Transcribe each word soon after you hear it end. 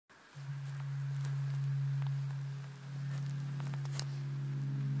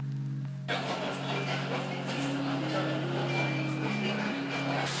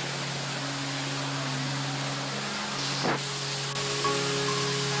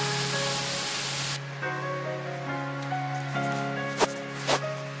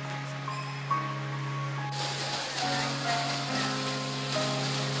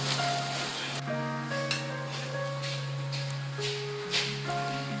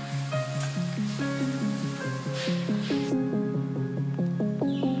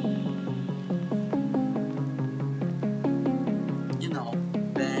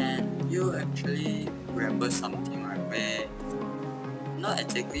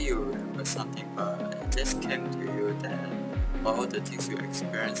exactly you remember something, but it just came to you that all the things you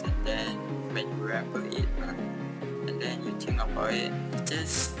experienced, and then when you remember it, and then you think about it, it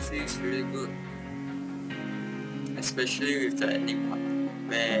just feels really good. Especially with the ending part,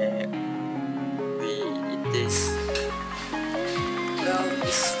 where we eat this. Well,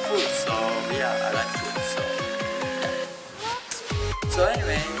 it's food, so yeah, I like food, so yeah. So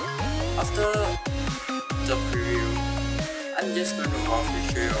anyway, after the preview, I'm just going to roughly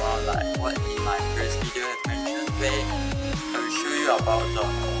show you around like what in my previous video I mentioned, where I will show you about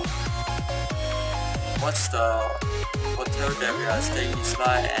what's the hotel that we are staying is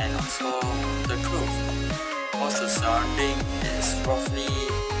like, and also the clothes. What's the surrounding is roughly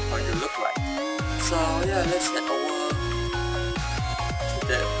how you look like. So yeah, let's head over to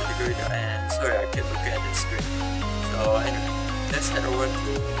that particular video, and sorry I kept looking at the screen. So anyway, let's head over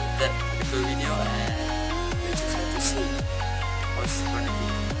to that particular video, and we just have to see what's gonna be.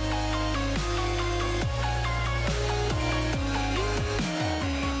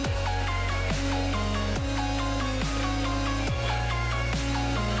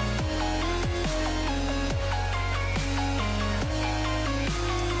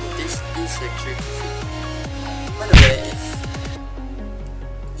 This actually cool. By the way, if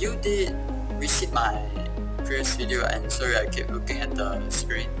you did visit my previous video, and sorry I keep looking at the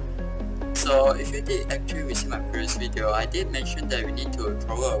screen. So if you did actually visit my previous video, I did mention that we need to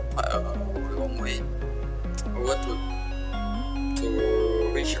travel quite a long way over to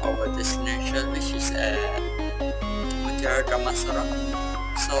reach our destination, which is at Mutiara Damansara.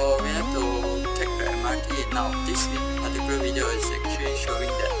 So we have to take the MRT. Now this particular video is actually showing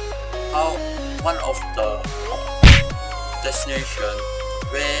that how one of the destination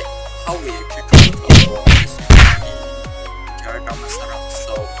how we actually travel to our destination in Jaya Damansara.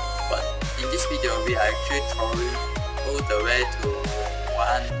 So, but in this video we are actually traveling all the way to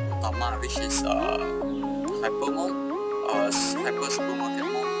one Utama, which is a hyper mall, hyper supermarket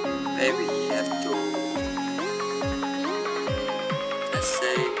mall, where we have to, let's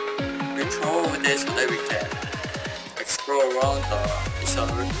say, we travel over there so that we can explore around it's a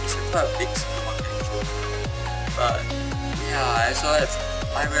quite a big supermarket actually. But yeah,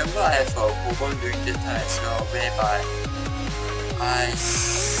 I remember I have a problem during that time as well, whereby I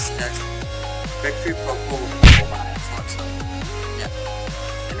have battery problem for my phone. So yeah,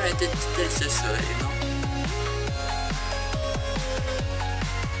 anyway, that's just you know.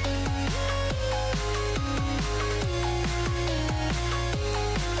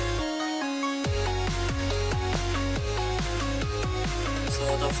 So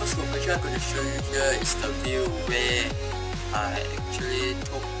the first location I'm going to show you here is the view where I actually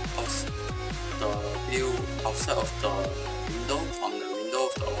took the view outside of the window, from the window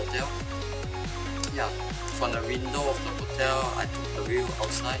of the hotel. Yeah, from the window of the hotel I took the view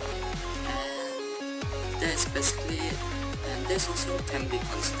outside, and that's basically it. And this also can be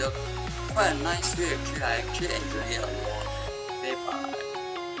considered quite a nice view actually. I actually enjoy it a lot, whereby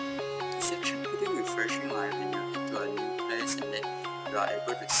it's actually pretty refreshing like when you head to a new place and then you are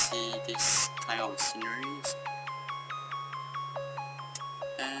able to see this kind of sceneries.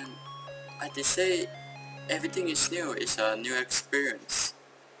 And I did say everything is new, it's a new experience.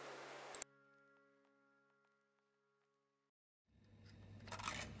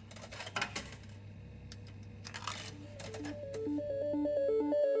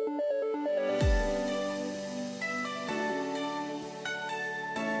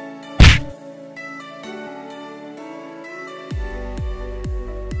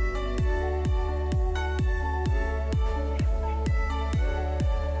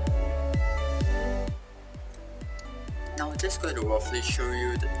 Now I'm just going to roughly show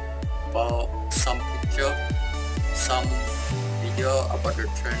you about some picture, some video about the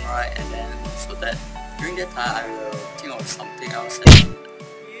train ride, and then so that during that time I will think of something else, and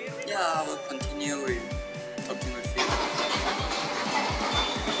yeah, I will continue with talking with you.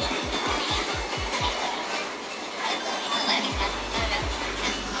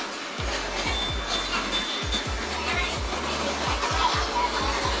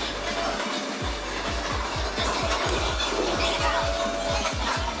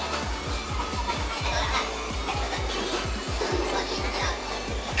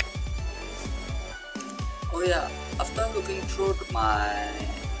 Oh yeah, after looking through the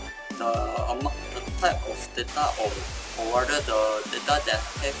type of data, or rather the data that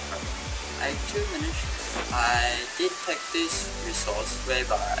I have, I did take this resource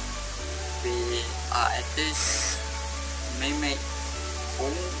whereby we are at this man-made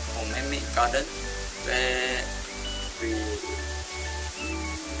home or man-made garden where we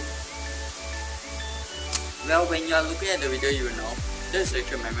well, when you are looking at the video, you know There's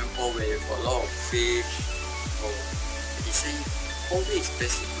actually my main point with a lot of fish, or they say all this is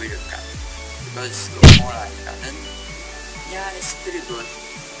basically the gun because it's more like garden. Yeah, it's pretty good.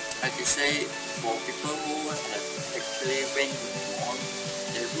 Like they say, for people who have actually went on,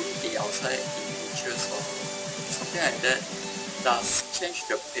 they wouldn't be outside in nature or something like that. Does change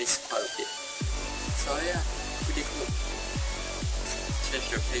the pace quite a bit. So yeah, pretty cool. Change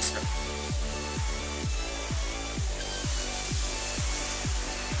the pace.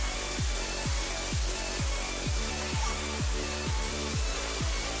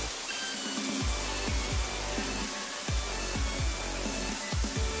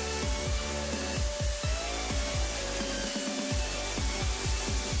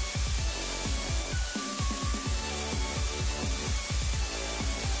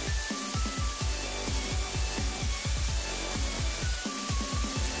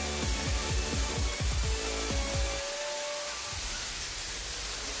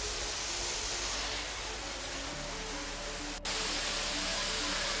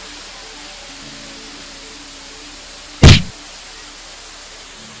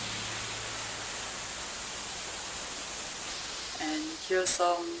 And here's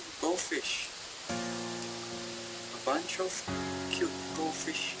some goldfish. A bunch of cute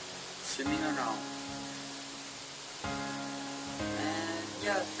goldfish swimming around. And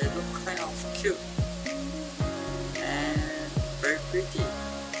yeah, they look kind of cute. And very pretty.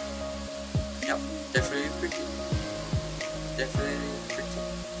 Yep, definitely pretty. Definitely pretty.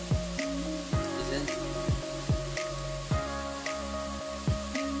 Isn't it?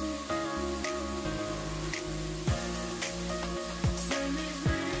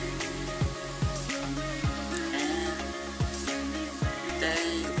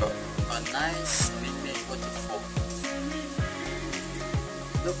 Nice man-made waterfall.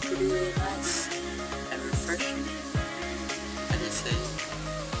 Look pretty nice and refreshing. And they say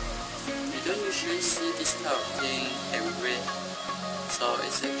you don't usually see this kind of thing everywhere, so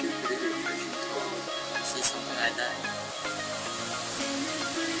it's actually pretty refreshing to see something like that.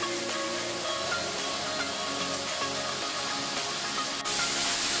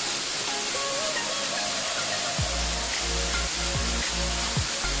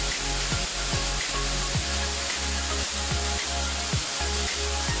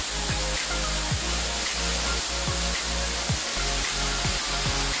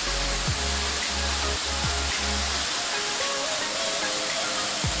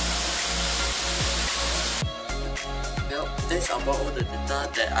 Well, that's about all the data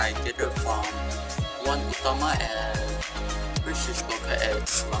that I gathered from one Utama, and which is located at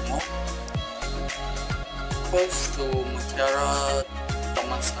Selangor, close to Mutiara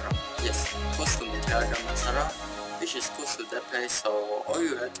Damansara. Yes, close to Mutiara Damansara, which is close to that place. So all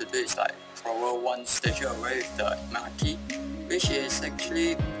you have to do is like travel one station away with the MRT, which is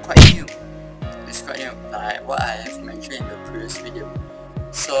actually quite new. It's quite new, like what I have mentioned in the previous video.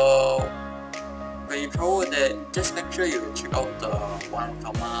 So when you travel there, just make sure you check out the one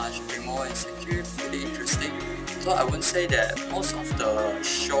Utama shopping mall. It's actually pretty interesting. So I wouldn't say that most of the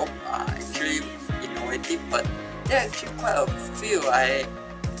shops are actually innovative, but there are actually quite a few.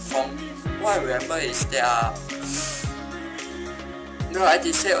 From what I remember is there are, no, I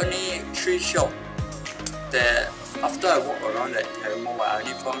did say only 3 shops that after I walk around the entire mall, I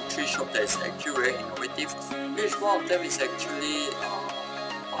only found 3 shops that is actually very innovative. Which one of them is actually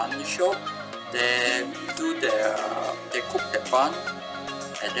bun shop. They cook the bun,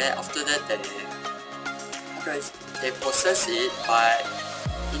 and then after that they process it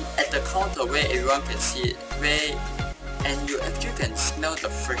at the counter where everyone can see it, and you actually can smell the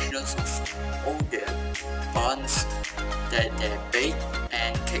freshness of all their buns that they bake,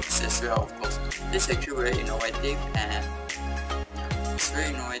 and cakes as well, of course. This is actually very innovative, and it's very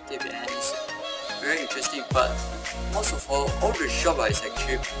innovative and it's very interesting. But most of all the shop is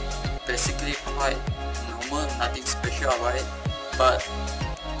actually basically quite normal, nothing special about it. But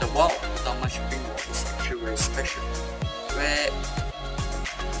the one Utama shopping mall is actually very special, where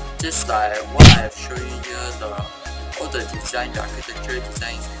just like what I have shown you here, all the design, the architectural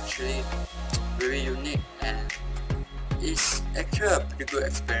design is actually very unique, and it's actually a pretty good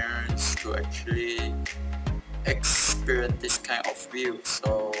experience to actually experience this kind of view.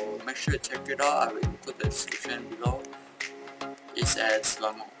 So make sure to check it out. I will put the description below. It's at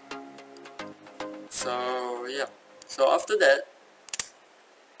Selangor. So yeah, so after that,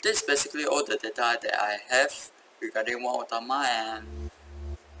 this is basically all the data that I have regarding one Utama, and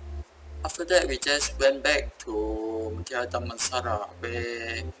after that we just went back to Mutiara Damansara,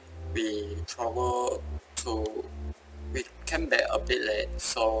 where we came back a bit late,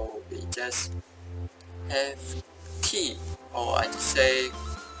 so we just have tea or I just say,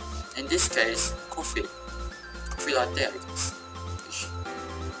 in this case, coffee latte, I guess.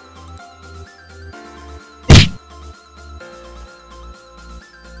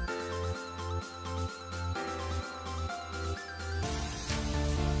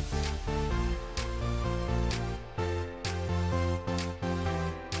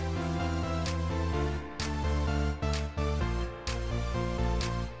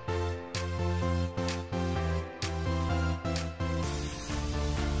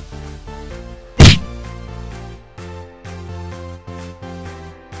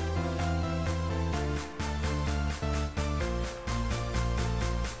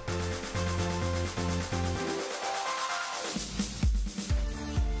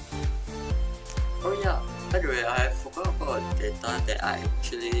 Oh yeah, by the way, I forgot about data that I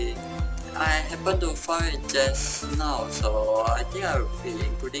happen to find it just now, so I think I will be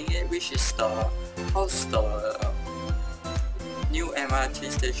including it, which is how's the new MRT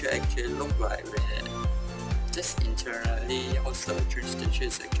station actually look like, just internally how's the train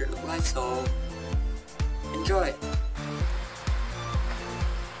station actually look like, so enjoy!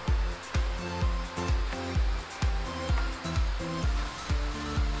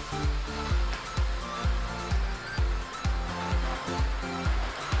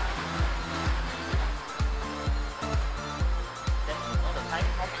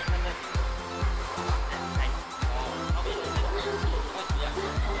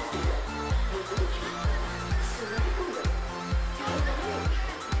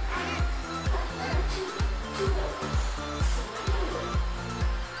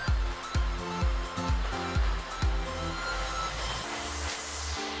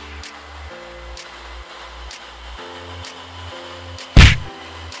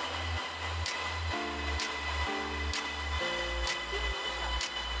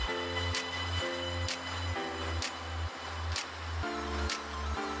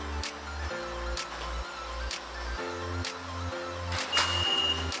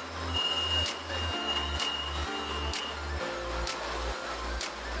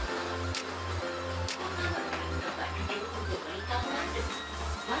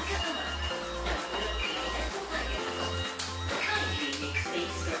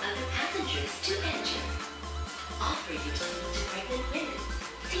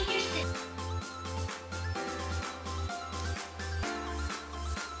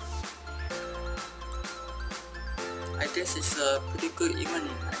 I guess it's a pretty good evening,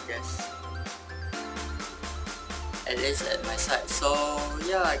 I guess. At least at my side. So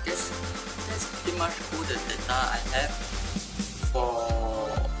yeah, I guess that's pretty much all the data I have for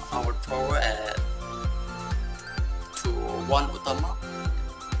our tour to one Utama,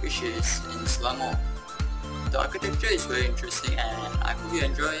 which is in Selangor. The architecture is very interesting and I hope you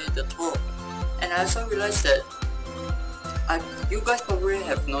enjoy the tour. And I also realized that you guys probably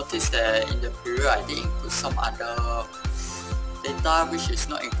have noticed that in the preview I did include some other data which is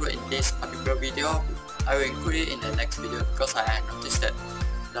not included in this particular video. I will include it in the next video because I noticed that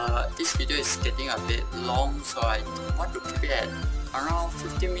this video is getting a bit long, so I want to keep it at around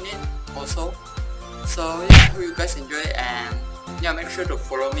 15 minutes or so. So yeah, I hope you guys enjoy it, and yeah, make sure to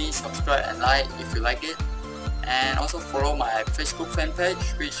follow me, subscribe and like if you like it, and also follow my Facebook fan page,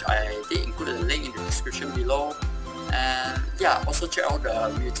 which I did include a link in the description below. And yeah, also check out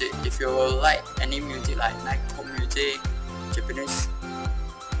the music if you like any music like nightclub music, Japanese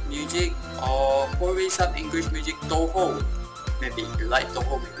music, or probably some English music, Toho. Maybe you like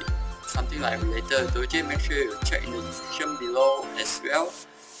Toho, maybe something like related to Doji. Make sure you check in the description below as well,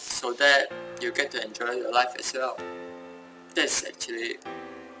 so that you get to enjoy your life as well. That's actually,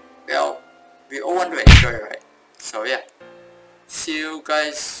 well, we all want to enjoy, right? So yeah, see you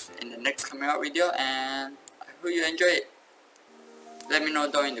guys in the next coming out video, and I hope you enjoy it. Let me know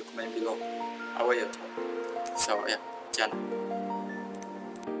down in the comment below how your thought. So yeah, Jalan.